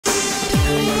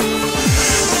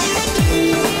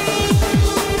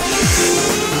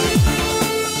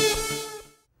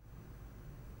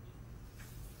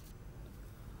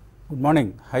Good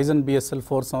morning. హైజన్ BSL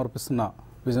 4 సమర్పిస్తున్న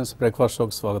business breakfast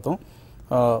షోకి స్వాగతం.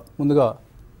 ముందుగా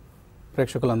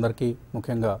ప్రేక్షకులందరికీ,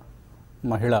 ముఖ్యంగా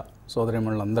మహిళా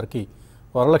సోదరీమణులందరికీ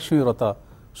వరలక్ష్మి వ్రత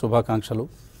శుభాకాంక్షలు.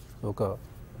 ఒక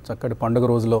చక్కటి పండుగ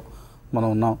రోజులో మనం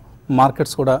ఉన్నాం.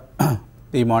 మార్కెట్స్ కూడా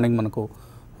ఈ మార్నింగ్ మనకు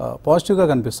పాజిటివ్గా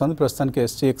కనిపిస్తుంది. ప్రస్తుతానికి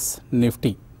SGX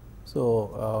నిఫ్టీ, సో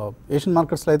ఏషియన్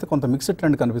మార్కెట్స్లో అయితే కొంత మిక్స్డ్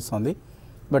ట్రెండ్ కనిపిస్తుంది.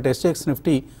 బట్ SGX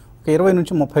నిఫ్టీ ఒక 20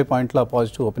 నుంచి 30 పాయింట్ల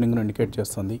పాజిటివ్ ఓపెనింగ్ను ఇండికేట్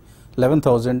చేస్తుంది.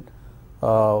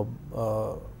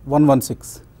 11,116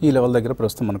 ఈ లెవెల్ దగ్గర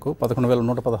ప్రస్తుతం మనకు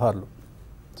 11,116.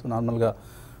 సో నార్మల్గా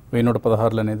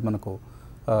 1,116 అనేది మనకు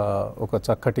ఒక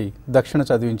చక్కటి దక్షిణ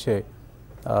చదివించే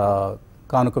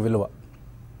కానుక విలువ.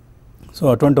 సో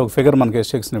అటువంటి ఒక ఫిగర్ మనకి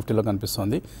SGX నిఫ్టీలో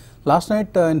కనిపిస్తుంది. Last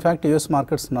night in fact US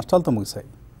markets నష్టాలతో ముగిశాయి.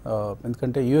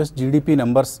 ఎందుకంటే US GDP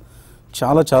నెంబర్స్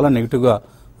చాలా నెగిటివ్గా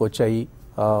వచ్చాయి.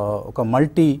 ఒక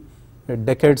మల్టీ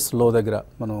డెకేడ్స్ లో దగ్గర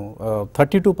మనం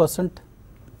 32%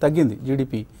 తగ్గింది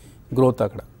GDP గ్రోత్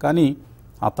అక్కడ. కానీ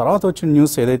ఆ తర్వాత వచ్చిన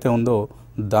న్యూస్ ఏదైతే ఉందో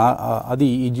అది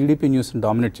ఈ GDP న్యూస్ని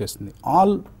డామినేట్ చేస్తుంది.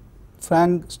 ఆల్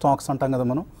ఫ్యాంగ్ స్టాక్స్ అంటాం కదా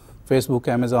మనం, ఫేస్బుక్,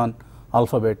 అమెజాన్,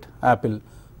 ఆల్ఫాబెట్, యాపిల్,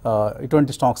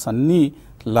 ఇటువంటి స్టాక్స్ అన్నీ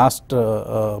లాస్ట్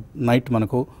నైట్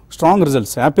మనకు strong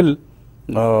results. Apple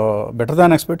better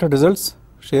than expected results,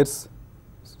 shares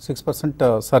 6%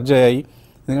 surge అయ్యాయి.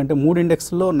 ఎందుకంటే 3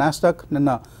 ఇండెక్స్లో నాస్డాక్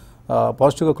నిన్న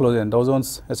పాజిటివ్గా క్లోజ్ అయింది. డౌ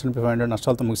జోన్స్, S&P 500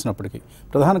 నష్టాలతో ముగిసినప్పటికీ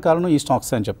ప్రధాన కారణం ఈ స్టాక్స్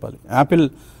అని చెప్పాలి. యాపిల్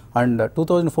అండ్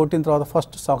 2014 తర్వాత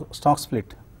ఫస్ట్ స్టాక్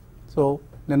స్ప్లిట్. సో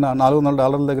నిన్న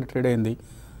 $400 దగ్గర ట్రేడ్ అయింది.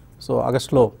 సో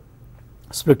ఆగస్ట్లో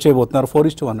స్ప్లిట్ చేయబోతున్నారు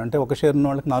 4:1. అంటే ఒక షేర్ ఉన్న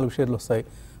వాళ్ళకి 4 షేర్లు వస్తాయి.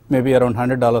 Maybe around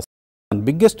 $100.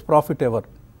 Biggest profit ever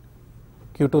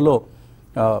Q2లో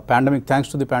pandemic,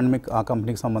 thanks to the pandemic ఆ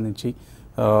కంపెనీకి సంబంధించి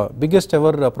బిగ్గెస్ట్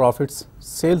ఎవర్ ప్రాఫిట్స్.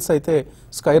 సేల్స్ అయితే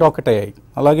స్కై రాకెట్ అయ్యాయి.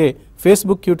 అలాగే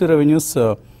ఫేస్బుక్ Q2 రెవెన్యూస్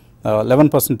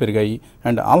 11% పెరిగాయి.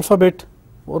 అండ్ ఆల్ఫాబెట్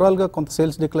ఓవరాల్గా కొంత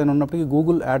సేల్స్ డిక్లైన్ ఉన్నప్పటికీ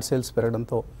గూగుల్ యాడ్ సేల్స్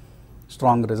పెరగడంతో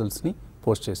స్ట్రాంగ్ రిజల్ట్స్ని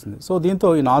పోస్ట్ చేసింది. సో దీంతో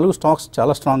ఈ 4 స్టాక్స్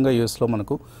చాలా స్ట్రాంగ్గా యూఎస్లో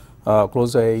మనకు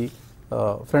క్లోజ్ అయ్యాయి.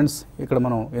 ఫ్రెండ్స్, ఇక్కడ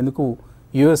మనం ఎందుకు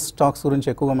US స్టాక్స్ గురించి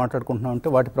ఎక్కువగా మాట్లాడుకుంటున్నాం అంటే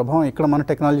వాటి ప్రభావం ఇక్కడ మన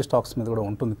టెక్నాలజీ స్టాక్స్ మీద కూడా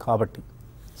ఉంటుంది కాబట్టి.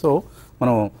 సో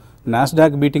మనం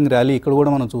నాస్డాక్ బీటింగ్ ర్యాలీ ఇక్కడ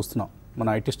కూడా మనం చూస్తున్నాం మన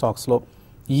ఐటీ స్టాక్స్లో.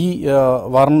 ఈ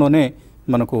వారంలోనే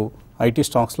మనకు ఐటీ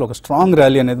స్టాక్స్లో ఒక స్ట్రాంగ్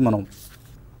ర్యాలీ అనేది మనం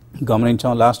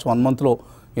గమనించాం. లాస్ట్ 1 మంత్లో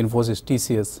ఇన్ఫోసిస్,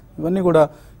 TCS ఇవన్నీ కూడా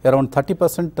అరౌండ్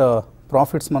 30%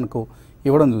 ప్రాఫిట్స్ మనకు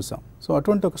ఇవ్వడం చూసాం. సో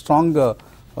అటువంటి ఒక స్ట్రాంగ్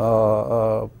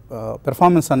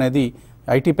పెర్ఫార్మెన్స్ అనేది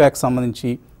ఐటీ ప్యాక్ సంబంధించి,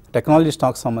 టెక్నాలజీ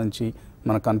స్టాక్స్ సంబంధించి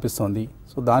మనకు కనిపిస్తుంది.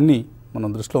 సో దాన్ని మనం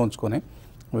దృష్టిలో ఉంచుకొని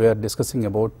we are discussing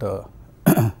about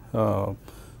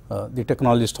the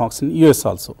technology stocks in US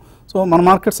also. So మన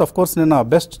మార్కెట్స్ ఆఫ్ కోర్స్ నిన్న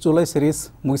బెస్ట్ జూలై సిరీస్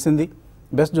ముగిసింది.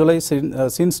 Best July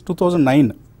since 2009.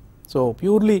 So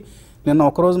purely నిన్న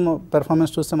ఒకరోజు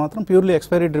పెర్ఫార్మెన్స్ చూస్తే మాత్రం ప్యూర్లీ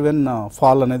ఎక్స్పైరీ డ్రివెన్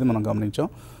ఫాల్ అనేది మనం గమనించాం.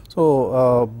 So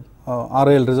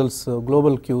RIL results,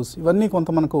 global cues ఇవన్నీ కొంత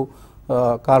మనకు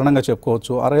కారణంగా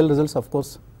చెప్పుకోవచ్చు. RIL రిజల్ట్స్ ఆఫ్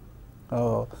కోర్స్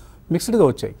మిక్స్డ్గా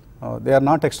వచ్చాయి. They are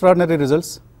not extraordinary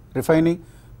results. Refining,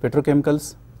 petrochemicals,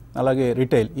 అలాగే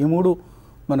రిటైల్ ఈ 3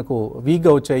 మనకు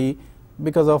వీక్గా వచ్చాయి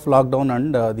because of lockdown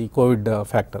and the Covid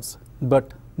factors. But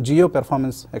Jio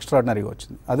performance ఎక్స్ట్రాడినరీగా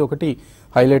వచ్చింది. అది ఒకటి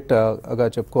హైలైట్గా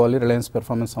చెప్పుకోవాలి రిలయన్స్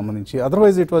పెర్ఫార్మెన్స్ సంబంధించి.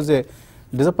 Otherwise it was a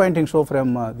disappointing show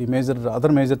from the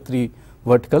other major 3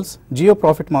 verticals. Jio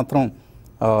profit మాత్రం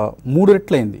 3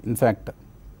 రెట్లయింది. ఇన్ఫ్యాక్ట్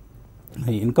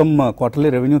ఇన్కమ్ క్వార్టర్లీ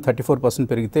రెవెన్యూ 34%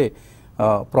 పెరిగితే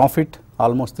ప్రాఫిట్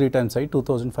ఆల్మోస్ట్ 3 times అయ్యి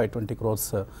 2,520 crores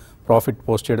ప్రాఫిట్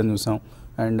పోస్ట్ చేయడం చూసాం.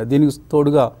 అండ్ దీనికి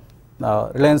తోడుగా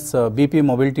రిలయన్స్ BP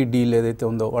మొబిలిటీ డీల్ ఏదైతే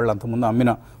ఉందో వాళ్ళు అంతకుముందు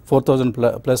అమ్మిన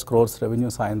 4,000+ crores రెవెన్యూ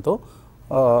సాయంతో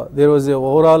there was a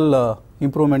overall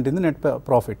improvement in the net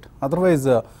profit. Otherwise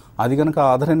అది కనుక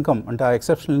అదర్ ఇన్కమ్ అంటే ఆ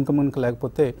ఎక్సెప్షనల్ ఇన్కమ్ కనుక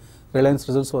లేకపోతే Reliance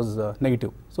results was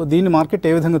negative. So దీన్ని మార్కెట్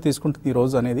ఏ విధంగా తీసుకుంటుంది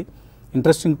ఈరోజు అనేది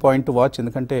ఇంట్రెస్టింగ్ పాయింట్ టు వాచ్.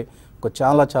 ఎందుకంటే ఒక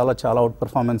చాలా అవుట్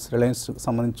పర్ఫార్మెన్స్ రిలయన్స్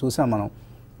సంబంధించి చూసాం మనం.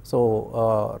 సో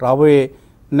రాబోయే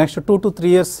next 2 to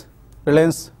 3 years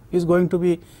Reliance is going to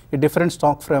be a different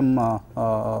stock from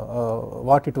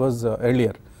what it was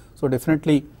earlier. So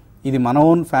definitely ఇది మన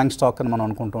ఓన్ ఫ్యాంగ్ స్టాక్ అని మనం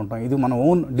అనుకుంటూ ఉంటాం. ఇది మన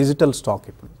ఓన్ డిజిటల్ స్టాక్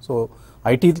ఇప్పుడు. సో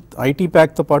ఐటీ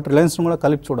ప్యాక్తో పాటు రిలయన్స్ను కూడా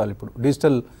కలిపి చూడాలి ఇప్పుడు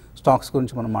డిజిటల్ స్టాక్స్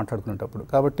గురించి మనం మాట్లాడుకునేటప్పుడు.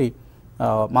 కాబట్టి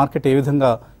మార్కెట్ ఏ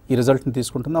విధంగా ఈ రిజల్ట్ని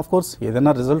తీసుకుంటుంది. ఆఫ్ కోర్స్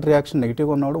ఏదైనా రిజల్ట్ రియాక్షన్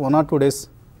నెగిటివ్గా ఉన్నప్పుడు 1 or 2 days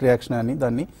రియాక్షన్ అని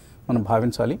దాన్ని మనం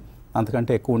భావించాలి.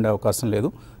 అంతకంటే ఎక్కువ ఉండే అవకాశం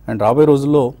లేదు. అండ్ రాబోయే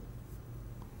రోజుల్లో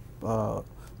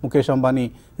ముఖేష్ అంబానీ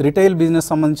రిటైల్ బిజినెస్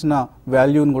సంబంధించిన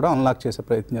వాల్యూని కూడా అన్లాక్ చేసే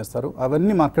ప్రయత్నం చేస్తారు.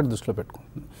 అవన్నీ మార్కెట్ దృష్టిలో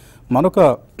పెట్టుకుంటుంది. మరొక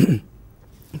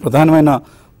ప్రధానమైన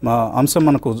అంశం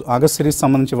మనకు ఆగస్ట్ సిరీస్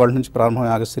సంబంధించి వాళ్ళ నుంచి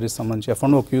ప్రారంభమైన ఆగస్ట్ సిరీస్ సంబంధించి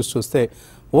F&O క్యూస్ చూస్తే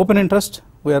open interest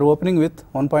we're opening with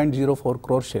 1.04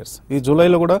 crore shares. ఈ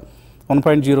జూలైలో కూడా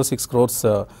 1.06 crores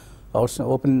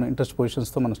ఓపెన్ ఇంట్రెస్ట్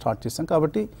పొజిషన్స్తో మనం స్టార్ట్ చేసాం.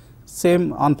 కాబట్టి same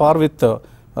on par with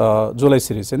July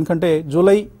series. ఎందుకంటే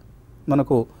జూలై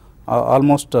మనకు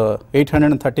ఆల్మోస్ట్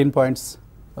 813 పాయింట్స్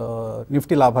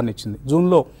నిఫ్టీ లాభాన్ని ఇచ్చింది.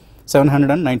 జూన్లో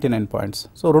 799 పాయింట్స్.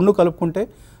 సో రెండు కలుపుకుంటే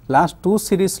లాస్ట్ 2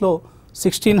 సిరీస్లో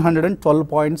 1612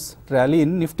 పాయింట్స్ ర్యాలీ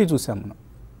ఇన్ నిఫ్టీ చూసాం మనం.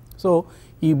 సో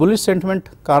ఈ బుల్లిష్ సెంటిమెంట్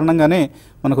కారణంగానే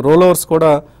మనకు రోల్ ఓవర్స్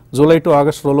కూడా July to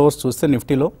August role overs చూస్తే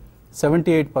నిఫ్టీలో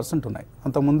 78% ఉన్నాయి.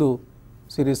 అంతకుముందు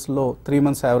సిరీస్లో 3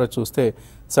 months యావరేజ్ చూస్తే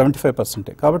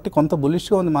 75%. కాబట్టి కొంత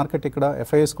బుల్లిష్గా ఉంది మార్కెట్. ఇక్కడ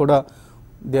ఎఫ్ఐఎస్ కూడా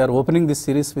they are opening this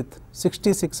series with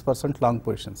 66% long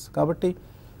positions. కాబట్టి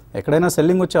ఎక్కడైనా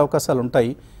సెల్లింగ్ వచ్చే అవకాశాలు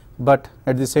ఉంటాయి. But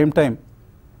at the same time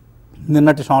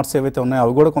నిన్నటి షార్ట్స్ ఏవైతే ఉన్నాయో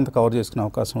అవి కూడా కొంత కవర్ చేసుకునే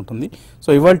అవకాశం ఉంటుంది. సో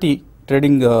ఇవాల్టి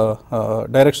ట్రేడింగ్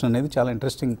డైరెక్షన్ అనేది చాలా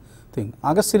ఇంట్రెస్టింగ్ థింగ్.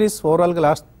 ఆగస్ట్ సిరీస్ ఓవరాల్గా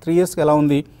లాస్ట్ 3 yearsకి ఎలా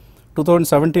ఉంది?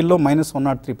 2017లో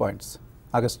 -103 points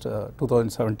August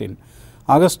 2017,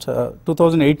 August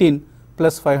 2018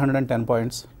 +510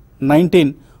 points, 19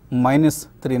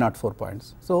 -304 points.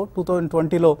 So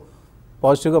 2020లో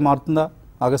పాజిటివ్గా మారుతుందా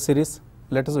August series?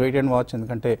 Let us wait and watch.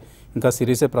 ఎందుకంటే ఇంకా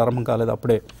సిరీసే ప్రారంభం కాలేదు,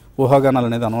 అప్పుడే ఊహాగానాలు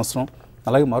అనేది అనవసరం.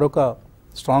 అలాగే మరొక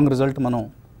స్ట్రాంగ్ రిజల్ట్ మనం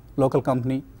లోకల్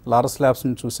కంపెనీ లారస్ ల్యాబ్స్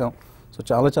నుంచి చూసాం. సో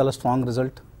చాలా స్ట్రాంగ్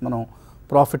రిజల్ట్. మనం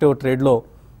ప్రాఫిటివ్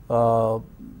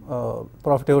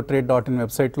trade.in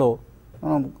వెబ్సైట్లో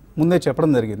మనం ముందే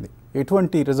చెప్పడం జరిగింది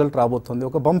ఎటువంటి రిజల్ట్ రాబోతుంది,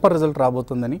 ఒక బంపర్ రిజల్ట్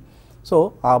రాబోతుందని. సో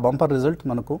ఆ బంపర్ రిజల్ట్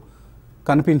మనకు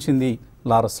కనిపించింది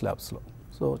లారస్ ల్యాబ్స్లో.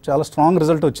 సో చాలా స్ట్రాంగ్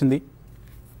రిజల్ట్ వచ్చింది.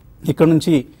 ఇక్కడ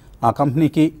నుంచి ఆ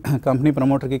కంపెనీ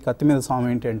ప్రమోటర్కి కత్తి మీద సాయం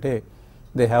ఏంటి అంటే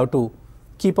they have to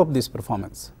keep up this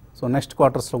performance. So next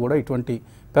క్వార్టర్స్లో కూడా ఇటువంటి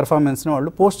పెర్ఫార్మెన్స్ని వాళ్ళు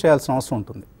పోస్ట్ చేయాల్సిన అవసరం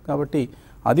ఉంటుంది. కాబట్టి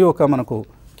అది ఒక మనకు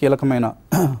కీలకమైన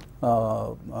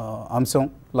అంశం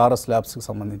లారస్ ల్యాబ్స్కి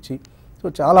సంబంధించి. సో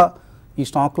చాలా ఈ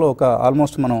స్టాక్లో ఒక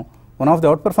ఆల్మోస్ట్ మనం one of the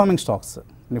out performing stocks.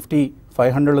 Nifty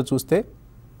 500లో చూస్తే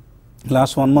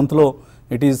last 1 monthలో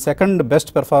it is second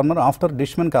best performer after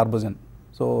Dishman కార్బోజన్.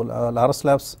 So Laurus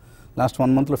labs last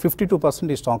 1 monthలో 52%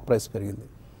 ఈ స్టాక్ ప్రైస్ పెరిగింది.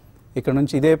 ఇక్కడ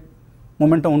నుంచి ఇదే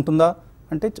మూమెంటం ఉంటుందా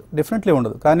అంటే డెఫినెట్లీ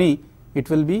ఉండదు, కానీ it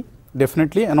will be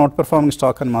definitely an out performing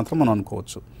stock అని మాత్రం మనం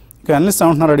అనుకోవచ్చు. ఇక అనలిస్ట్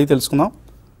ఏమంటున్నారు అడిగి తెలుసుకుందాం.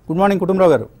 గుడ్ మార్నింగ్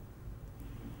కుటుంబరావు గారు.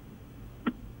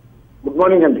 గుడ్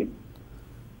మార్నింగ్ అండి.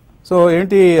 సో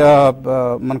ఏంటి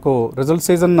మనకు రిజల్ట్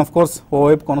సీజన్ ఆఫ్ కోర్స్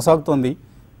ఓవైపు కొనసాగుతోంది.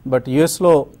 బట్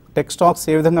యూఎస్లో టెక్ స్టాక్స్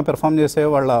ఏ విధంగా పెర్ఫామ్ చేసే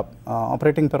వాళ్ళ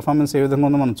ఆపరేటింగ్ పెర్ఫార్మెన్స్ ఏ విధంగా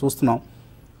ఉందో మనం చూస్తున్నాం.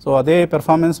 సో అదే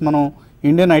పెర్ఫార్మెన్స్ మనం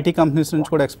ఇండియన్ ఐటీ కంపెనీస్ నుంచి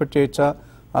కూడా ఎక్స్పెక్ట్ చేయొచ్చా?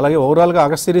 అలాగే ఓవరాల్గా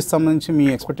ఆగస్ట్ సిరీస్ సంబంధించి మీ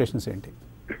ఎక్స్పెక్టేషన్స్ ఏంటి?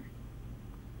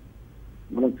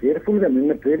 మనం కేర్ఫుల్గా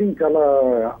నిన్న ట్రేడింగ్ చాలా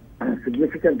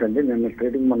సిగ్నిఫికెంట్ అండి. నిన్న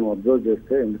ట్రేడింగ్ మనం అబ్జర్వ్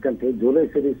చేస్తే, ఎందుకంటే జూలై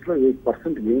సిరీస్లో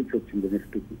 8% గెయిన్స్ వచ్చింది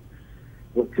నిఫ్టీకి.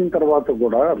 వచ్చిన తర్వాత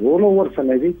కూడా రోల్ ఓవర్స్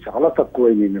అనేవి చాలా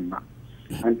తక్కువైంది నిన్న.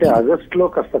 అంటే ఆగస్టులో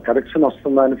కాస్త కరెక్షన్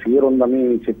వస్తుందా అని ఫియర్ ఉందని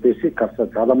చెప్పేసి కాస్త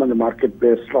చాలా మంది మార్కెట్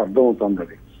ప్లేయర్స్ లో అర్థం అవుతుంది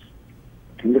అది.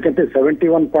 ఎందుకంటే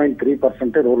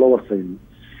 71.3% రోల్ ఓవర్స్ అయింది.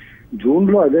 జూన్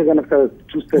లో అదే గనక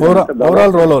చూస్తే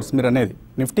ఓవరాల్ రోల్ ఓవర్స్ మీరు అనేది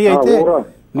నిఫ్టీ అయితే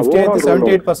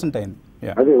 78% అయింది.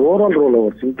 అదే overall role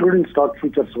overs including stock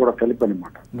futures కూడా కలిపి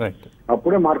అనమాట.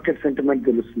 అప్పుడే మార్కెట్ సెంటిమెంట్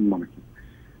తెలుస్తుంది మనకి.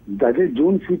 అదే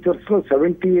జూన్ ఫ్యూచర్స్ లో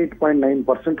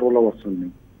 78.9% రోల్ ఓవర్స్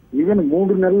ఉన్నాయి. ఈవెన్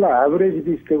 3 నెలల యావరేజ్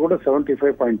తీస్తే కూడా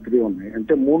 75.3 ఉన్నాయి.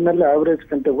 అంటే 3 నెలల యావరేజ్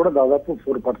కంటే కూడా దాదాపు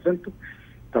 4%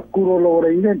 తక్కువ రోల్ ఓవర్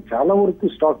అయింది. అండ్ చాలా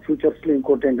వరకు స్టాక్ ఫ్యూచర్స్ లో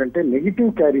ఇంకోటి ఏంటంటే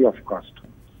నెగిటివ్ క్యారీ ఆఫ్ కాస్ట్,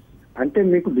 అంటే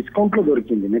మీకు డిస్కౌంట్ లో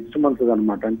దొరికింది నెక్స్ట్ మంత్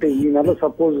అనమాట. అంటే ఈ నెల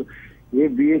సపోజ్ ఏ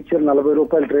బిహెచ్ఎల్ 40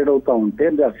 రూపాయలు ట్రేడ్ అవుతా ఉంటే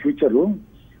ఆ ఫ్యూచర్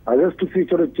ఆగస్టు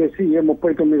ఫ్యూచర్ వచ్చేసి ఏ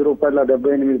 39 రూపాయల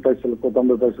 78 పైసలకు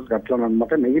 90 పైసలకు అట్లా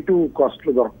అనమాట నెగిటివ్ కాస్ట్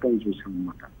లో దొరకడం చూసాం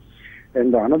అనమాట.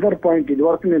 అండ్ అనదర్ పాయింట్, ఇది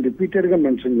వరకు నేను రిపీటెడ్ గా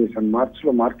మెన్షన్ చేశాను, మార్చ్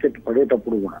లో మార్కెట్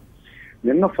పడేటప్పుడు కూడా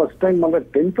నిన్న ఫస్ట్ టైం మళ్ళీ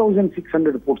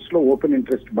 10,600 పుట్స్ లో ఓపెన్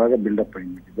ఇంట్రెస్ట్ బాగా బిల్డప్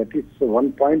అయింది. That is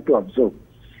 1 point to observe.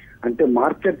 అంటే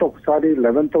మార్కెట్ ఒకసారి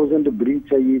 11,000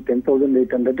 బ్రీచ్ అయ్యి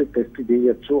 10,800 టెస్ట్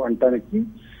చేయొచ్చు అంటానికి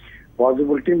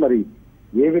పాసిబిలిటీ. మరి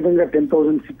ఏ విధంగా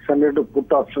 10,600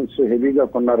 పుట్ ఆప్షన్స్ హెవీగా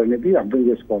కొన్నారనేది అర్థం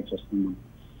చేసుకోవాల్సి వస్తుంది.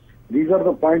 These are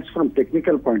the points from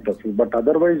technical point of view. But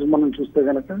otherwise మనం చూస్తే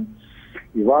కనుక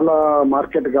ఇవాళ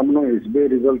మార్కెట్ గమనం ఎస్బీఐ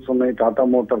రిజల్ట్స్ ఉన్నాయి, Tata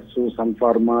Motors, sun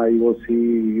pharma, IOC,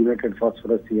 United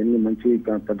phosphorus, ఇవన్నీ మంచి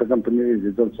పెద్ద కంపెనీ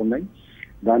రిజల్ట్స్ ఉన్నాయి.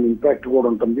 దాని ఇంపాక్ట్ కూడా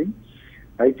ఉంటుంది.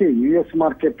 అయితే యుఎస్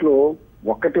మార్కెట్ లో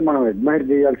ఒక్కటి మనం అడ్మైర్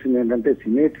చేయాల్సింది ఏంటంటే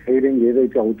సినేట్ హైరింగ్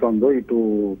ఏదైతే అవుతుందో ఇటు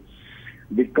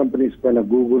బిగ్ కంపెనీస్ పైన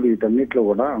గూగుల్ వీటన్నిటిలో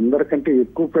కూడా అందరికంటే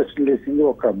ఎక్కువ ప్రశ్నలు వేసింది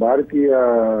ఒక భారతీయ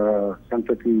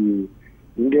సంతతి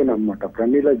ఇండియన్ అనమాట.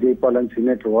 ప్రమీలా జైపాల్ అని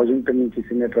సినేటర్, వాషింగ్టన్ నుంచి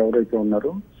సినేటర్ ఎవరైతే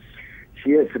ఉన్నారో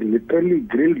she has literally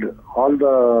grilled all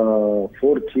the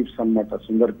 4 chiefs అన్నమాట.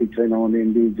 సుందర్ పిచై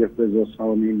అవనివ్వండి, జెఫ్ బెజోస్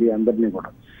అవనివ్వండి, అందరినీ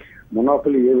కూడా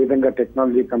మొనోపలి ఏ విధంగా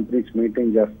టెక్నాలజీ కంపెనీస్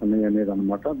మెయింటైన్ చేస్తున్నాయి అనేది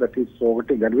అనమాట. దట్ ఈస్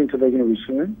ఒకటి గర్వించదగిన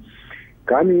విషయమే.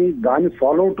 కానీ దాని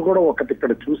ఫాలోఅవుట్ కూడా ఒకటి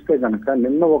ఇక్కడ చూస్తే కనుక,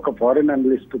 నిన్న ఒక ఫారిన్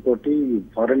అనలిస్ట్ తోటి,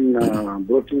 ఫారిన్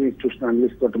బ్రోకింగ్ ఇన్స్టిట్యూషన్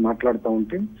అనలిస్ట్ తోటి మాట్లాడుతూ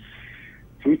ఉంటే,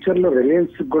 ఫ్యూచర్ లో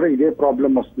రిలయన్స్ కూడా ఇదే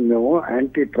ప్రాబ్లం వస్తుందేమో,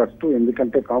 యాంటీ ట్రస్ట్.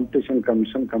 ఎందుకంటే కాంపిటీషన్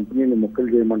కమిషన్ కంపెనీని ముక్కలు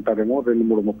చేయమంటారేమో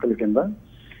 2-3 ముక్కల కింద.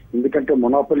 ఎందుకంటే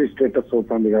మొనోపలీ స్టేటస్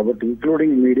అవుతుంది కాబట్టి,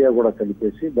 ఇంక్లూడింగ్ మీడియా కూడా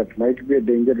కలిపేసి. That might be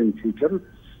danger in future.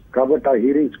 కాబట్టి ఆ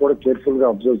హీరింగ్స్ కూడా కేర్ఫుల్ గా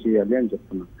అబ్జర్వ్ చేయాలి అని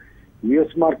చెప్తున్నాను.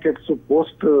 యుఎస్ మార్కెట్స్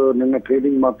పోస్ట్ నిన్న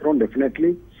ట్రేడింగ్ మాత్రం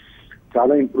డెఫినెట్లీ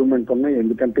చాలా ఇంప్రూవ్మెంట్ ఉన్నాయి.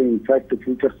 ఎందుకంటే ఇన్ఫాక్ట్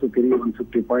ఫ్యూచర్స్ తిరిగి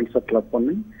 150 పాయింట్స్ అట్లా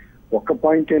ఉన్నాయి. ఒక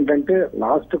పాయింట్ ఏంటంటే,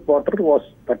 last quarter was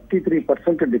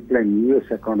 33% decline US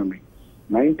economy.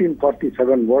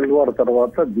 1947 world war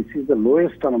తర్వాత దిస్ ఈజ్ ద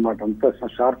లోయెస్ట్ అనమాట, అంత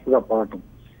షార్ప్ గా పడటం.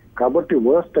 కాబట్టి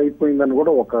వర్స్ట్ అయిపోయిందని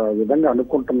కూడా ఒక విధంగా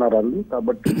అనుకుంటున్నారు వాళ్ళు.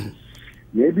 కాబట్టి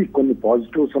మేబీ కొన్ని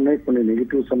పాజిటివ్స్ ఉన్నాయి, కొన్ని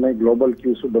నెగిటివ్స్ ఉన్నాయి. Global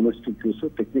cues, domestic cues.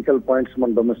 Technical points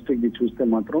మన డొమెస్టిక్ ది చూస్తే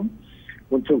మాత్రం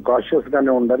కొంచెం కాషియస్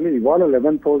గానే ఉండాలి. ఇవాళ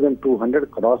 11,200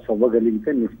 cross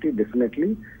అవ్వగలిగితే Nifty definitely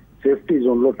safety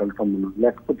zone లోకి వెళ్తాం మనం.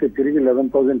 లేకపోతే తిరిగి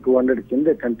 11,200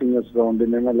 కిందే కంటిన్యూస్ గా ఉంది.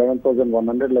 నిన్న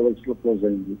 11,100 లెవెల్స్ లో క్లోజ్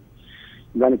అయింది.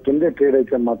 దాని కిందే ట్రేడ్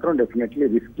అయితే మాత్రం డెఫినెట్లీ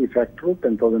రిస్కీ ఫ్యాక్టర్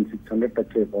 10,600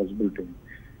 టచ్ అయ్యే పాసిబిలిటీ.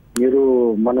 మీరు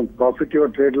మనం ప్రాఫిట్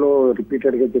యువర్ ట్రేడ్ లో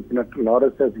రిపీటెడ్ గా చెప్పినట్టు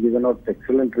Laurus Hess given out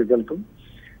excellent result.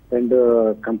 And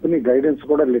company guidance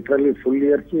కూడా లిటరల్లీ ఫుల్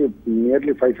ఇయర్ కి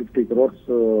నియర్లీ 550 crores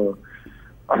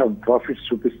ప్రాఫిట్స్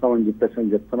చూపిస్తామని చెప్పేసి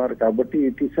అని చెప్తున్నారు. కాబట్టి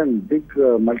it is and big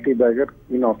multi bagger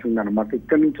in offing అనమాట.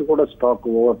 ఇక్కడ నుంచి కూడా స్టాక్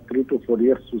ఓవర్ 3 to 4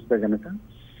 years చూస్తే కనుక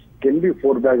can be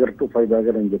 4 bagger to 5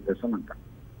 bagger అని చెప్పేసి అని అంటారు.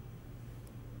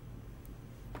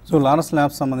 సో లారస్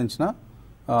ల్యాబ్స్ సంబంధించిన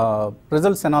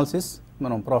రిజల్ట్స్ అనాలిసిస్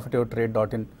మనం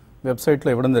profityourtrade.in వెబ్సైట్లో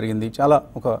ఇవ్వడం జరిగింది. చాలా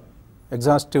ఒక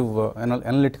ఎగ్జాస్టివ్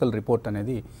అనలిటికల్ రిపోర్ట్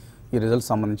అనేది ఈ రిజల్ట్స్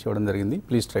సంబంధించి ఇవ్వడం జరిగింది.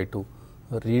 Please try to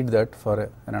read that for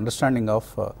an understanding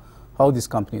of how this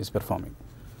company is performing.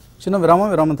 చిన్న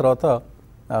విరామం తర్వాత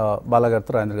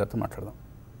బాలాగారితో, రాజేంద్ర గారితో మాట్లాడదాం.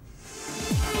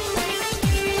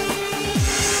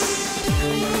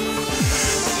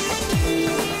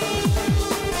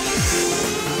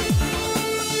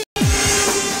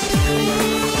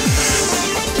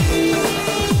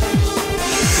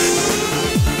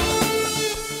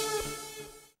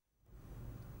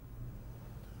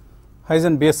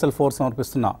 హైజన్ BSL4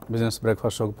 సమర్పిస్తున్న బిజినెస్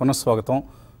బ్రేక్ఫాస్ట్ షోకి పునఃస్వాగతం.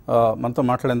 మనతో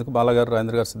మాట్లాడేందుకు బాలాగారు,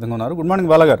 రాజేంద్ర గారు సిద్ధంగా ఉన్నారు. Good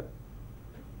morning బాలాగారు.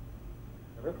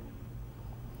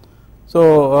 సో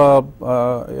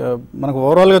మనకు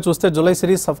ఓవరాల్గా చూస్తే July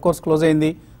series of course close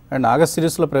అయింది అండ్ ఆగస్ట్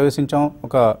సిరీస్లో ప్రవేశించాం.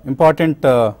 ఒక ఇంపార్టెంట్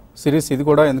సిరీస్ ఇది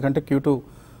కూడా, ఎందుకంటే Q2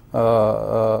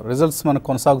 రిజల్ట్స్ మనకు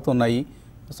కొనసాగుతున్నాయి.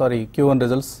 Q1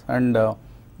 రిజల్ట్స్ అండ్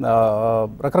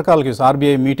రకరకాల క్యూస్.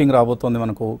 RBI మీటింగ్ రాబోతోంది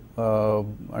మనకు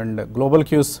అండ్ గ్లోబల్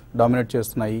క్యూస్ డామినేట్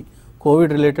చేస్తున్నాయి.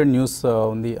 కోవిడ్ రిలేటెడ్ న్యూస్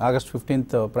ఉంది. August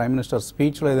 15th ప్రైమ్ మినిస్టర్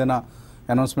స్పీచ్లో ఏదైనా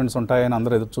అనౌన్స్మెంట్స్ ఉంటాయని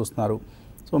అందరూ ఎదురు చూస్తున్నారు.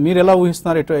 సో మీరు ఎలా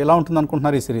ఊహిస్తున్నారు, ఎలా ఉంటుంది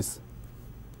అనుకుంటున్నారు ఈ సిరీస్?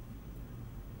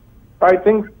 ఐ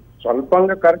థింక్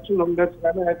స్వల్పంగా కరెక్షన్ ఉండొచ్చు,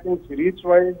 కానీ I think series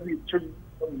wise it should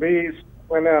be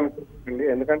అనే అనుకుంటుంది.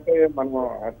 ఎందుకంటే మనం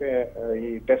అంటే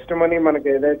ఈ టెస్ట్ మనీ మనకి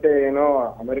ఏదైతే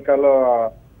అమెరికాలో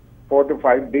 4 to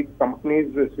 5 బిగ్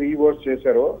కంపెనీస్ CEOs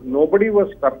చేశారో, నోబడీ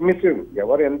వాజ్ సబ్మిసివ్.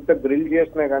 ఎవరు ఎంత డ్రిల్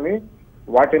చేసినా కానీ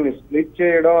వాటిని స్ప్లిట్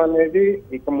చేయడం అనేది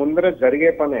ఇక ముందర జరిగే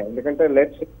పనే. ఎందుకంటే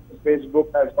లెట్స్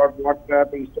ఫేస్బుక్,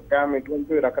 వాట్సాప్, ఇన్స్టాగ్రామ్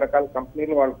ఇటువంటి రకరకాల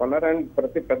కంపెనీలు వాళ్ళు కొన్నారు అండ్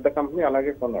ప్రతి పెద్ద కంపెనీ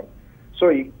అలాగే కొన్నారు. సో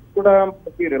ఇక్కడ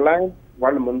రిలయన్స్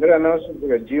వాళ్ళు ముందరే announce,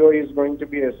 Jio is going to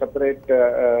be separate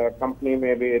company,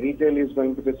 maybe retail is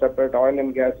going to be separate, oil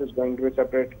and gas is going to be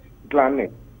separate, ఇట్లా అన్నీ.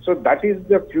 So that is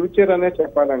the future అనే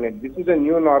చెప్పాలండి. This is a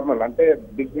new normal. అంటే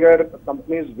bigger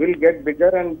companies will get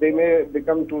bigger and they may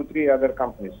become 2-3 other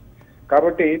companies.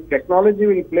 కాబట్టి technology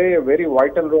will play a very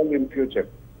vital role in future.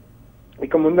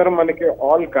 ఇక ముందర మనకి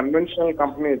all conventional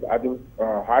companies, అది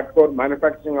hard core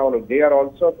manufacturing అవ్వాలి, they are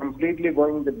also completely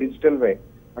going the digital వే.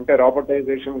 అంటే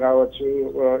రాబోటైజేషన్ కావచ్చు,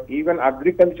 even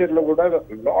agriculture లో కూడా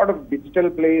lot of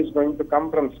digital play is going to come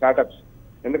from startups.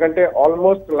 ఎందుకంటే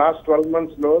ఆల్మోస్ట్ లాస్ట్ 12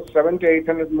 months లో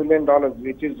 $700-800 million,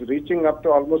 which is reaching up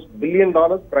to almost $1 billion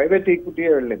private equity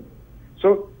వెళ్ళింది. So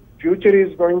future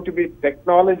is going to be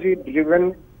technology driven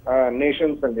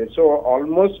nations అండి. So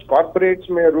almost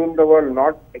corporates May rule the world,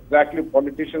 not exactly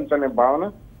politicians అనే భావన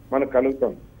మనకు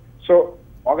కలుగుతుంది. So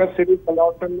August series ఎలా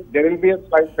ఉంటుంది, there will be a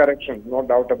slight correction, no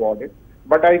doubt about it.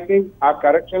 But I think ఆ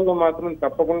correction లో మాత్రం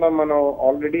తప్పకుండా మనం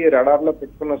ఆల్రెడీ రడార్ లో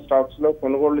పెట్టుకున్న స్టాక్స్ లో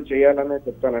కొనుగోళ్లు చేయాలనే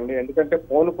చెప్తానండి. ఎందుకంటే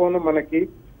పోను మనకి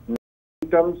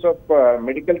terms of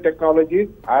medical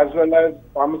technologies as well as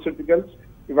pharmaceuticals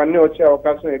ఇవన్నీ వచ్చే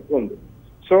అవకాశం ఎక్కువ ఉంది.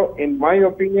 So in my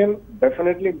opinion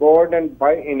definitely go out and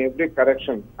by in every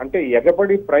correction. అంటే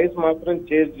ఎగబడి ప్రైస్ మాత్రం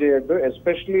చేంజ్ చేయొద్దు.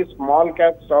 ఎస్పెషలీ స్మాల్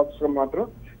క్యాప్ స్టాక్స్ మాత్రం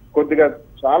కొద్దిగా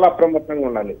చాలా అప్రమత్తంగా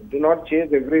ఉండాలి. Do not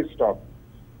chase every stock.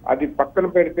 అది పక్కన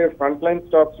పెడితే ఫ్రంట్ లైన్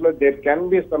స్టాక్స్ లో there can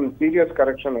be some serious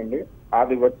correction అండి.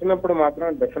 అది వచ్చినప్పుడు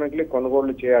మాత్రం డెఫినెట్లీ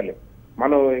కొనుగోలు చేయాలి.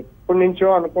 మనం ఎప్పటి నుంచో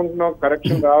అనుకుంటున్నాం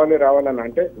కరెక్షన్ రావాలని,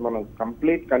 అంటే మనం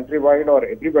complete country wide are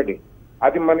everybody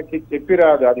అది మనకి చెప్పి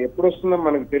రాదు, అది ఎప్పుడు వస్తుందో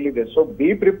మనకు తెలియదు. So be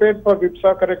prepared for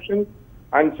విప్సా correction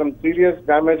and some serious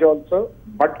damage also.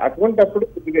 But అటువంటిప్పుడు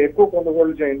కొద్దిగా ఎక్కువ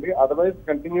కొనుగోలు చేయండి. Otherwise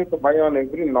continue to buy on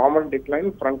every normal decline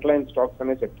front line stocks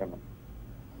అనే చెప్తాను.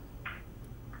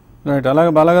 రైట్.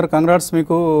 అలాగే బాలాగారు కంగ్రాట్స్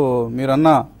మీకు. మీరు అన్న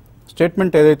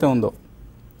స్టేట్మెంట్ ఏదైతే ఉందో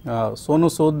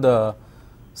సోను సూద్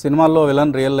సినిమాల్లో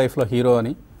విలన్ రియల్ లైఫ్లో హీరో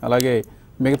అని, అలాగే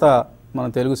మిగతా మన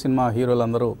తెలుగు సినిమా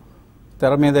హీరోలందరూ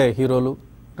తెర మీదే హీరోలు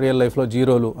రియల్ లైఫ్లో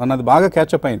జీరోలు అన్నది బాగా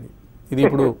క్యాచప్ అయింది. ఇది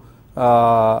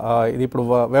ఇప్పుడు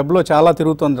వెబ్లో చాలా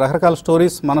తిరుగుతుంది. రకరకాల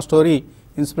స్టోరీస్, మన స్టోరీ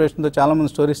ఇన్స్పిరేషన్తో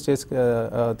చాలామంది స్టోరీస్ చేసి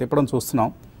తిప్పడం చూస్తున్నాం.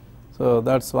 So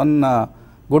that's one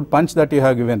good punch that you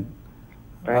have given.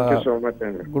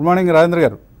 Good morning Rajendra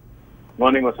గారు.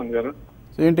 మార్నింగ్ వసంత్ గారు.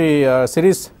 ఏంటి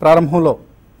సిరీస్ ప్రారంభంలో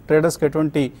ట్రేడర్స్కి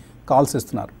ఎటువంటి కాల్స్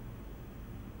ఇస్తున్నారు?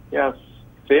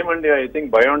 సేమ్ అండి. I think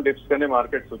by on dips గానే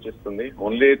మార్కెట్ సూచిస్తుంది.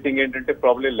 ఓన్లీ థింగ్ ఏంటంటే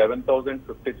ప్రాబ్లీ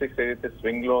 11,056 ఏదైతే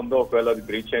స్వింగ్ లో ఉందో ఒకవేళ అది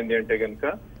బ్రీచ్ అయింది అంటే కనుక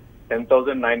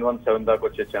 10,917 దాకా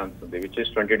వచ్చే ఛాన్స్ ఉంది, which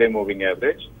is 20-day moving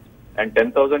average. And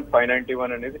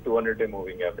 10,591 అనేది 200-day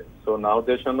మూవింగ్ యావరేజ్. సో నా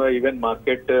ఉద్దేశంలో ఈవెన్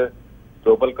మార్కెట్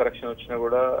గ్లోబల్ కరెక్షన్ వచ్చినా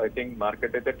కూడా ఐ థింక్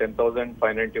మార్కెట్ అయితే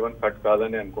 10,591 కట్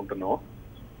కాదని అనుకుంటున్నాం.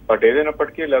 బట్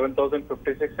ఏదైనప్పటికీ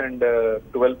 11,056 అండ్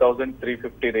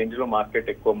 12,350 రేంజ్ లో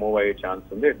మార్కెట్ ఎక్కువ మూవ్ అయ్యే ఛాన్స్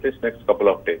ఉంది at least next couple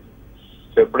of days.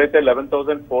 So ఎప్పుడైతే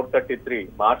 11,433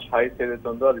 మార్చ్ హైస్ ఏదైతే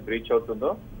ఉందో అది బ్రీచ్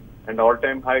అవుతుందో and all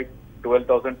time high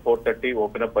 12,430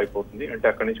 open up అయిపోతుంది, అంటే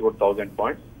అక్కడి నుంచి కూడా 1,000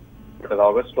 పాయింట్స్. బట్ అది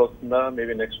ఆగస్ట్ లో వస్తుందా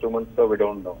మేబీ నెక్స్ట్ 2 months లో we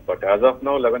don't know. But as of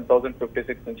no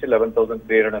 11,056 నుంచి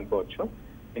 11,300 అనుకోవచ్చు.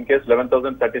 ఇన్ కేస్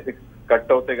 11,036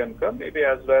 కట్ అవుతే కనుక మేబీ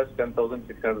యాజ్ వెల్ యాజ్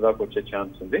 10,600 దాకా వచ్చే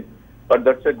ఛాన్స్ ఉంది. But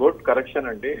that's a good correction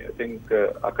అండి. ఐ థింక్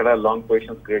అక్కడ లాంగ్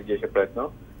పొజిషన్స్ క్రియేట్ చేసే ప్రయత్నం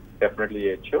డెఫినెట్లీ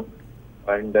చేయొచ్చు.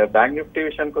 అండ్ బ్యాంక్ నిఫ్టీ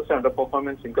విషయానికి వస్తే అండర్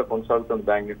పర్ఫార్మెన్స్ ఇంకా కొనసాగుతుంది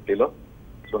బ్యాంక్ నిఫ్టీలో.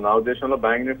 సో నా ఉద్దేశంలో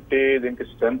బ్యాంక్ నిఫ్టీ దీనికి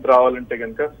స్ట్రెంత్ రావాలంటే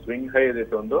కనుక స్వింగ్ హై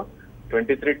ఏదైతే ఉందో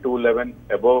 23,211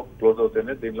 అబోవ్ క్లోజ్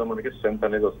అవుతేనే దీనిలో మనకి స్ట్రెంత్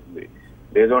అనేది వస్తుంది.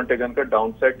 లేదు అంటే కనుక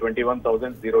డౌన్ సైడ్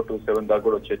 21,027 దాకా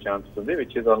కూడా వచ్చే ఛాన్స్ ఉంది,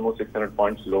 which is almost 600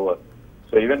 points lower.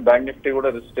 So even bank Nifty కూడా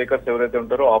రిస్క్ టేకర్స్ ఎవరైతే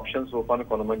ఉంటారో ఆప్షన్స్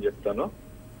రూపాన్ని కొనమని చెప్తాను.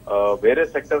 వేరే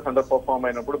సెక్టర్స్ అండర్ పర్ఫార్మ్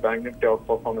అయినప్పుడు బ్యాంక్ నిఫ్టీ అవుట్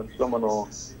పర్ఫార్మెన్స్ లో మనం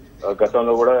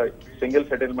గతంలో కూడా సింగిల్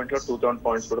సెటిల్మెంట్ లో 2,000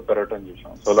 పాయింట్స్ కూడా పెరగటం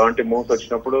చూసాం. సో అలాంటి మూవ్స్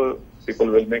వచ్చినప్పుడు people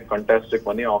will make fantastic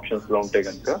money options లో ఉంటే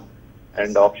కనుక.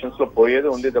 అండ్ ఆప్షన్స్ లో పోయేది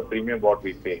only the premium what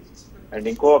we pay. And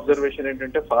ఇంకో అబ్జర్వేషన్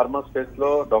ఏంటంటే ఫార్మా స్పేస్ లో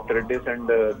doctor Reddy's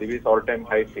and Divi's all time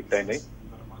highs hit అయినాయి.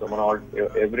 సో మనం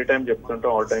ఎవ్రీ టైం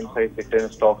చెప్తుంటాం ఆల్ టైమ్ హైస్ హిట్ అయిన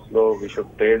స్టాక్స్ లో we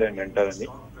should trade and enter అని.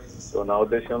 సో నా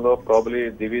ఉద్దేశంలో ప్రాబ్లీ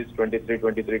దివీస్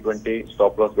 23,20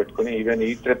 స్టాప్ లాస్ పెట్టుకుని ఈవెన్ ఈ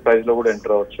ట్రేడ్ ప్రైస్ లో కూడా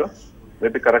ఎంటర్ అవ్వచ్చు.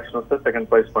 మేబీ కరెక్షన్ వస్తే సెకండ్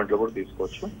ప్రైస్ పాయింట్ లో కూడా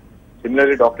తీసుకోవచ్చు.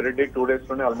 సిమిలర్లీ డాక్టర్ రెడ్డి 2 days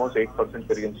లోనే ఆల్మోస్ట్ 8%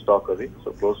 పెరిగిన స్టాక్ అది. So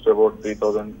close to about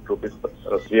 3,000 rupees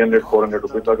 300-400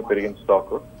 rupees దాకా పెరిగిన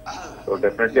స్టాక్. సో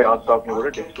డెఫినెట్లీ ఆ స్టాక్ ని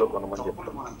కూడా డిప్స్ లో కొనమని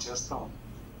చెప్తాం.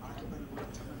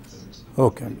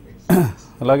 ఓకే అండి.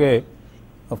 అలాగే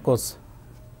అఫ్కోర్స్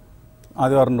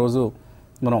ఆదివారం రోజు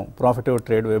మనం ప్రాఫిటబుల్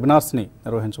ట్రేడ్ వెబినార్స్ని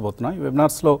నిర్వహించబోతున్నాం. ఈ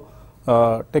వెబినార్స్లో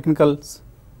టెక్నికల్స్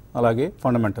అలాగే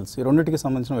ఫండమెంటల్స్ ఈ రెండింటికి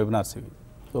సంబంధించిన వెబినార్స్ ఇవి.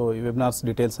 సో ఈ వెబినార్స్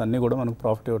డీటెయిల్స్ అన్నీ కూడా మనకు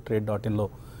profitable-trade.in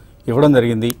ఇవ్వడం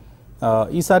జరిగింది.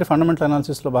 ఈసారి ఫండమెంటల్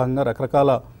అనాలిసిస్లో భాగంగా రకరకాల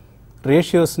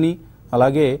రేషియోస్ని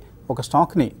అలాగే ఒక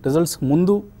స్టాక్ని రిజల్ట్స్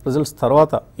ముందు రిజల్ట్స్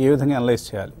తర్వాత ఏ విధంగా అనలైజ్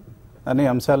చేయాలి అనే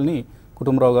అంశాలని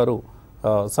కుటుంబరావు గారు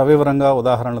సవివరంగా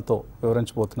ఉదాహరణలతో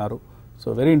వివరించబోతున్నారు. So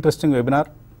very interesting webinar.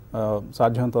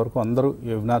 సాధ్యమైనంత వరకు అందరూ ఈ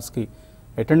వెబినార్స్కి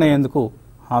అటెండ్ అయ్యేందుకు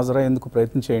హాజరయ్యేందుకు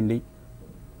ప్రయత్నం చేయండి.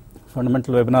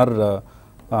 ఫండమెంటల్ వెబినార్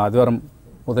ఆదివారం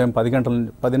ఉదయం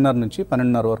 10:30 నుంచి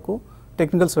 12:30 వరకు,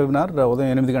 టెక్నికల్స్ వెబినార్ ఉదయం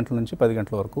 8 గంటల నుంచి 10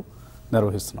 గంటల వరకు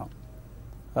నిర్వహిస్తున్నాం.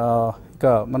 ఇక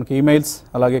మనకి ఈమెయిల్స్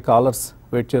అలాగే కాలర్స్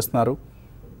వెయిట్ చేస్తున్నారు.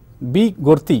 బి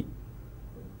గొర్తి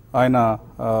ఆయన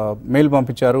మెయిల్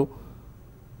పంపించారు.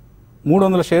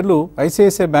 300 షేర్లు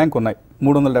ఐసిఐసిఐ బ్యాంక్ ఉన్నాయి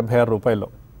 376 రూపాయల్లో.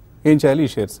 ఏం చేయాలి ఈ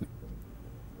షేర్స్ని?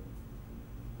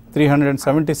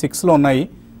 376లో ఉన్నాయి.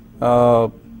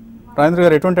 రాజేంద్ర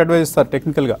గారు ఎటువంటి అడ్వైజ్ ఇస్తారు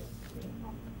టెక్నికల్గా?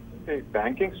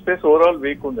 బ్యాంకింగ్ స్పేస్ ఓవరాల్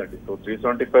వీక్ ఉందండి. సో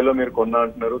 375లో మీరు కొన్నా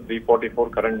అంటున్నారు, 344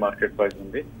 కరెంట్ మార్కెట్ ప్రైస్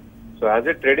ఉంది. So so as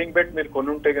a trading bet మీరు కొన్ని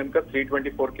ఉంటే కనుక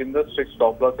 324 కింద స్ట్రిక్ట్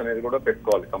స్టాప్ లాస్ అనేది కూడా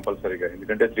పెట్టుకోవాలి కంపల్సరీగా.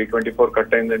 ఎందుకంటే 324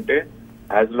 కట్ అయిందంటే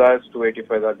యాజ్ లో యాజ్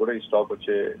 285 దాకా కూడా ఈ స్టాక్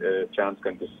వచ్చే ఛాన్స్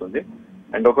కనిపిస్తుంది.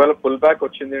 అండ్ ఒకవేళ పుల్ బ్యాక్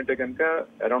వచ్చింది అంటే కనుక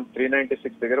అరౌండ్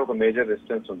 396 దగ్గర ఒక మేజర్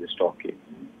రెసిస్టెన్స్ ఉంది స్టాక్ కి.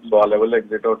 సో ఆ లెవెల్లో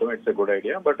ఎగ్జిట్ అవటం it's a good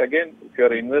idea. But again if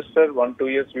you're investor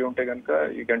 1-2 years view ఉంటే కనుక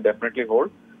you can definitely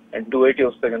hold. And 280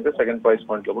 వస్తే కనుక సెకండ్ ప్రైస్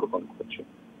పాయింట్ లో కూడా కొనుక్కోవచ్చు.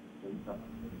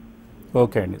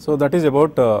 ఓకే అండి. So that is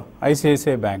about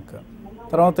ICICI bank.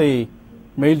 తర్వాత ఈ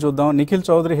మెయిల్ చూద్దాం. నిఖిల్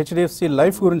చౌదరి హెచ్డిఎఫ్సి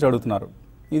లైఫ్ గురించి అడుగుతున్నారు.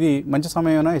 ఇది మంచి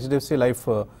సమయమైనా హెచ్డిఎఫ్సి లైఫ్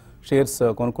షేర్స్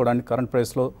కొనుక్కోవడానికి కరెంట్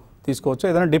ప్రైస్లో తీసుకోవచ్చా,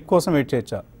 ఏదైనా డిప్ కోసం వెయిట్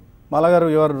చేయొచ్చా? బాలాగారు,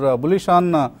 your bullish on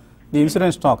the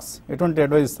insurance stocks, ఎటువంటి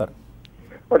అడ్వైజ్ ఇస్తారు?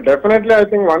 Definitely I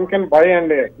think one can buy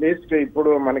అండి. అట్లీస్ట్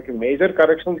ఇప్పుడు మనకి మేజర్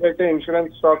కరెక్షన్స్ అయితే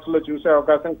ఇన్సూరెన్స్ స్టాక్స్ లో చూసే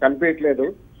అవకాశం కనిపించట్లేదు.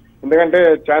 ఎందుకంటే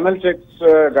ఛానల్ చెక్స్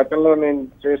గతంలో నేను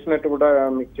చేసినట్టు కూడా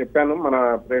మీకు చెప్పాను మన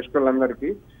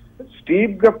ప్రేక్షకులందరికీ,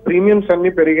 స్టీప్ గా ప్రీమియమ్స్ అన్ని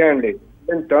పెరిగాయండి.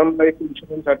 టర్మ్ లైఫ్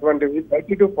ఇన్సూరెన్స్ అటువంటివి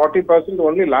 30-40%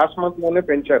 ఓన్లీ లాస్ట్ మంత్ లోనే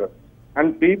పెంచారు.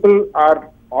 And people are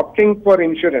opting for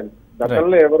insurance.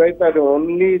 గతంలో ఎవరైతే అది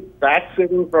ఓన్లీ ట్యాక్స్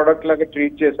సేవింగ్ ప్రోడక్ట్ లాగా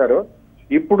ట్రీట్ చేశారో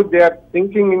ఇప్పుడు they are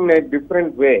thinking in a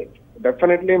different way.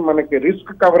 Definitely మనకి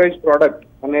రిస్క్ కవరేజ్ ప్రోడక్ట్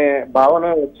అనే భావన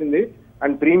వచ్చింది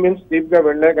అండ్ ప్రీమియమ్స్ స్టీప్ గా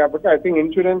వెళ్ళాయి. కాబట్టి I think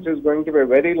insurance is going to be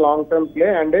very long term play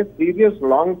and A serious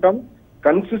long term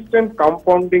consistent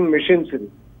compounding machines ఇది.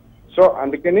 So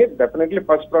అందుకని definitely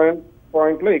first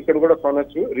point లో ఇక్కడ కూడా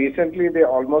కొనొచ్చు. రీసెంట్లీ ఇది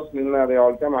ఆల్మోస్ట్ నిన్న అది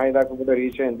ఆల్ టైమ్ హై దాకా కూడా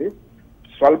రీచ్ అయింది.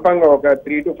 స్వల్పంగా ఒక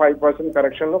 3-5%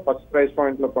 కరెక్షన్ లో ఫస్ట్ ప్రైస్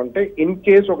పాయింట్ లో కొంటే, ఇన్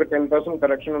కేస్ ఒక 10%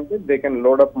 కరెక్షన్ ఉంటే they can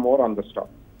load up more on the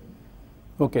stock.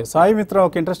 Okay, Sai మిత్ర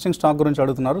ఒక ఇంట్రెస్టింగ్ స్టాక్ గురించి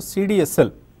అడుగుతున్నారు.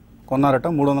 సిడిఎస్ఎల్ కొన్నారట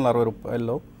 360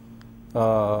 రూపాయల్లో,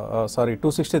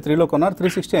 263లో కొన్నారు,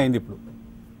 360 అయింది ఇప్పుడు.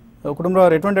 కుటుంబంలో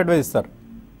ఎటువంటి అడ్వైజ్ ఇస్తారు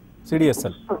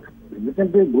సిడిఎస్ఎల్?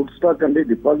 ఎందుకంటే గుడ్ స్టాక్ అండి.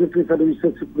 డిపాజిటరీ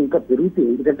సర్వీసెస్ ఇప్పుడు ఇంకా పెరుగుతాయి.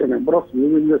 ఎందుకంటే నెంబర్ ఆఫ్ న్యూ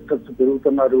ఇన్వెస్టర్స్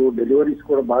పెరుగుతున్నారు, డెలివరీస్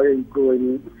కూడా బాగా ఇంప్రూవ్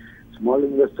అయ్యి, స్మాల్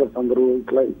ఇన్వెస్టర్స్ అందరూ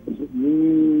ఇట్లా ఈ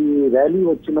ర్యాలీ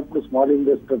వచ్చినప్పుడు స్మాల్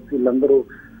ఇన్వెస్టర్స్ వీళ్ళందరూ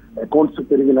అకౌంట్స్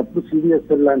పెరిగినప్పుడు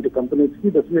సిడిఎస్ఎల్ లాంటి కంపెనీస్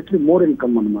కి డెఫినెట్లీ మోర్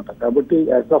ఇన్కమ్ అనమాట. కాబట్టి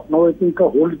యాజ్ ఆఫ్ నౌ అయితే ఇంకా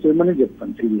హోల్డ్ చేయమని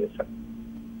చెప్తాను సిడిఎస్ఎల్.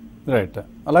 రైట్.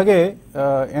 అలాగే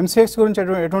ఎంసీఎక్స్ గురించి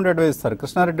ఎటువంటి అడ్వైజ్ ఇస్తారు?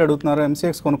 కృష్ణారెడ్డి అడుగుతున్నారు,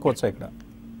 ఎంసీఎక్స్ కొనుక్కోవచ్చా ఇక్కడ?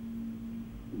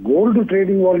 గోల్డ్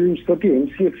ట్రేడింగ్ వాల్యూమ్స్ తోటి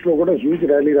ఎంసీఎక్స్ లో కూడా హ్యూజ్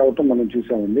ర్యాలీ రావటం మనం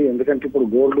చూసామండి. ఎందుకంటే ఇప్పుడు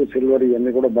గోల్డ్, సిల్వర్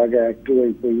ఇవన్నీ కూడా బాగా యాక్టివ్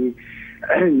అయిపోయి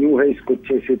న్యూ హైస్ కి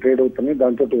వచ్చేసి ట్రేడ్ అవుతున్నాయి.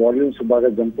 దాంతో వాల్యూమ్స్ బాగా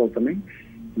జంప్ అవుతున్నాయి.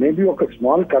 మేబీ ఒక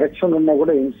స్మాల్ కరెక్షన్ ఉన్నా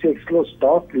కూడా ఎంసీఎక్స్ లో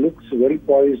stock looks well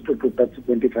poised to touch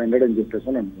 2500 అని చెప్పేసి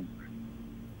అనుకుంటున్నాను.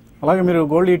 అలాగే మీరు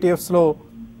గోల్డ్ ఈటీఎఫ్స్ లో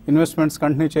ఇన్వెస్ట్మెంట్స్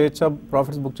కంటిన్యూ చేయొచ్చా,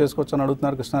 ప్రాఫిట్స్ బుక్ చేసుకోవచ్చు అని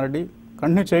అడుగుతున్నారు కృష్ణారెడ్డి.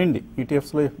 కంటిన్యూ చేయండి.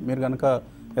 ఈటీఎఫ్స్లో మీరు కనుక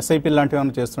ఎస్ఐపి లాంటివి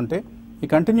ఏమైనా చేస్తుంటే ఈ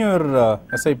కంటిన్యూ యువర్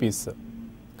ఎస్ఐపిస్.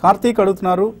 కార్తీక్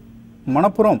అడుగుతున్నారు,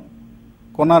 మణపురం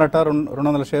కొన్నారట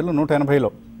 200 షేర్లు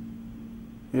 180లో,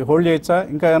 ఇది హోల్డ్ చేయొచ్చా,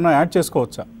 ఇంకా ఏమైనా యాడ్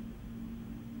చేసుకోవచ్చా?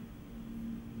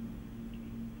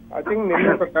 ఐ థింక్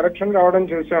నిన్న ఒక కరెక్షన్ రావడం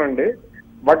చూసామండి.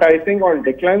 But I think on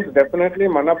declines definitely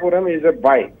Manappuram is a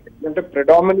by. ఎందుకంటే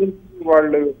ప్రిడామినెంట్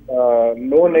వాళ్ళు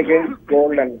loan against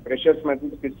gold and precious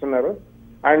metals ఇస్తున్నారు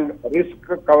అండ్ రిస్క్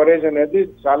కవరేజ్ అనేది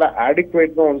చాలా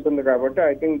అడిక్వేట్ గా ఉంటుంది. కాబట్టి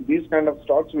I think these kind of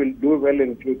stocks will do well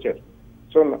in future.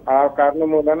 So ఆ కారణం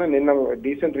మూలన నిన్న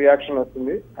డీసెంట్ రియాక్షన్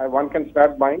వస్తుంది. One can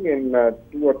start buying in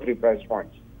 2 or 3 price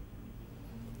points.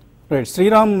 Right.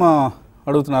 Sriram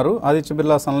అడుగుతున్నారు, Aditya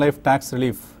Birla sun life tax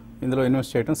relief ఇందులో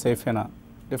ఇన్వెస్ట్ చేయడం సేఫేనా?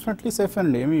 డెఫినెట్లీ సేఫ్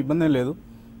అండి, ఏమీ ఇబ్బంది లేదు.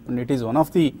 And it is one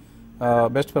of the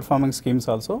best performing schemes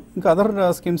also. ఇంకా అదర్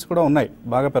స్కీమ్స్ కూడా ఉన్నాయి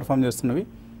బాగా perform చేస్తున్నవి.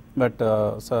 But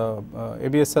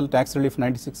ABSL tax relief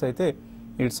 96 అయితే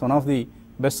it's one of the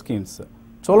best schemes.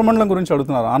 Cholamandalam గురించి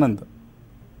అడుగుతున్నారు ఆనంద్.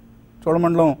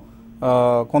 చోళమండలం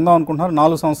కొందాం అనుకుంటున్నారు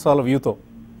 4 సంవత్సరాల వ్యూతో,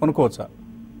 కొనుక్కోవచ్చా?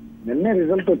 నిన్నే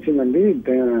రిజల్ట్ వచ్చిందండి.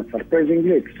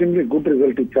 సర్ప్రైజింగ్లీ ఎక్స్ట్రీమ్లీ గుడ్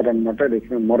రిజల్ట్ ఇచ్చారనమాట.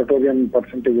 మొరటోరియం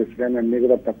పర్సంటేజెస్ కానీ అన్ని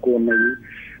కూడా తక్కువ ఉన్నాయి.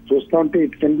 చూస్తా ఉంటే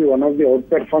it can be one of the out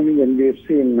performing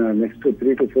NBFC in next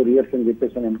 3 to 4 years అని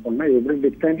చెప్పేసి అని అనుకున్నా. ఎవ్రీ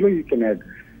డిస్కౌంట్ లో you can add.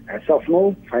 As of no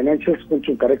financials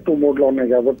కొంచెం కరెక్టివ్ మోడ్ లో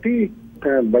ఉన్నాయి కాబట్టి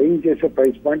బయింగ్ చేసే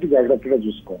ప్రైస్ పాయింట్ జాగ్రత్తగా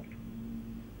చూసుకోవాలి.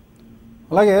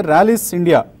 అలాగే ర్యాలీస్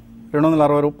ఇండియా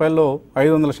 260 రూపాయల్లో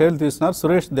 500 షేర్లు తీస్తున్నారు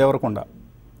సురేష్ దేవరకొండ.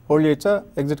 హోల్డ్ చేయొచ్చా,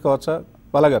 ఎగ్జిట్ కావచ్చా?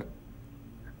 బాలాగారు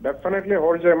డెఫినెట్లీ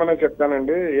హోల్డ్ చేయమని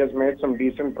చెప్తానండి. Has made some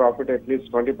decent profit, at least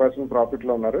 20% profit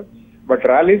లో ఉన్నారు. But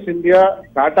rallies India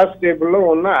Tata stable లో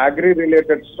ఉన్న అగ్రి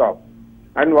రిలేటెడ్ స్టాక్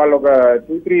అండ్ వాళ్ళు ఒక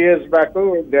 2-3 years back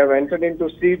they have entered into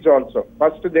seeds also.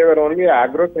 First they were only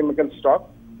agro chemical stock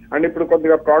and ఇప్పుడు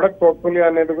కొద్దిగా product portfolio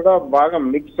అనేది కూడా బాగా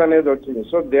మిక్స్ అనేది వచ్చింది.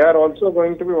 So they are also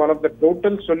going to be one of the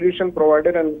total solution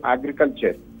provider and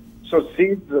agriculture. So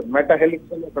seeds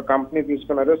మెటాహెలిక్స్ అని ఒక company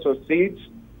తీసుకున్నారు. సో సీడ్స్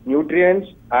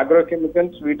న్యూట్రియంట్స్,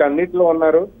 అగ్రోకెమికల్స్ వీటన్నిటిలో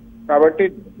ఉన్నారు. కాబట్టి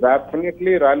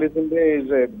definitely rallies India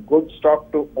is a good stock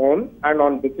to own and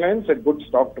on declines a good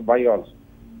stock to buy also.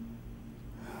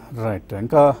 Right,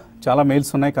 ఇంకా చాలా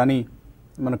mails ఉన్నాయి కానీ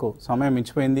మనకు సమయం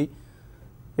మించిపోయింది.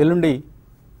 ఎల్లుండి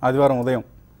ఆదివారం ఉదయం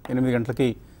 8 గంటలకి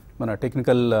మన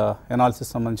టెక్నికల్ ఎనాలిసిస్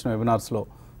సంబంధించిన వెబినార్స్లో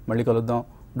మళ్ళీ కలుద్దాం.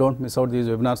 Don't miss out these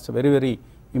webinars, very very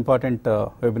important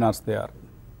webinars they are.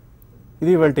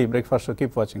 ఇది ఇవాల్టి బ్రేక్ఫాస్ట్.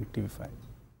 Keep watching TV5.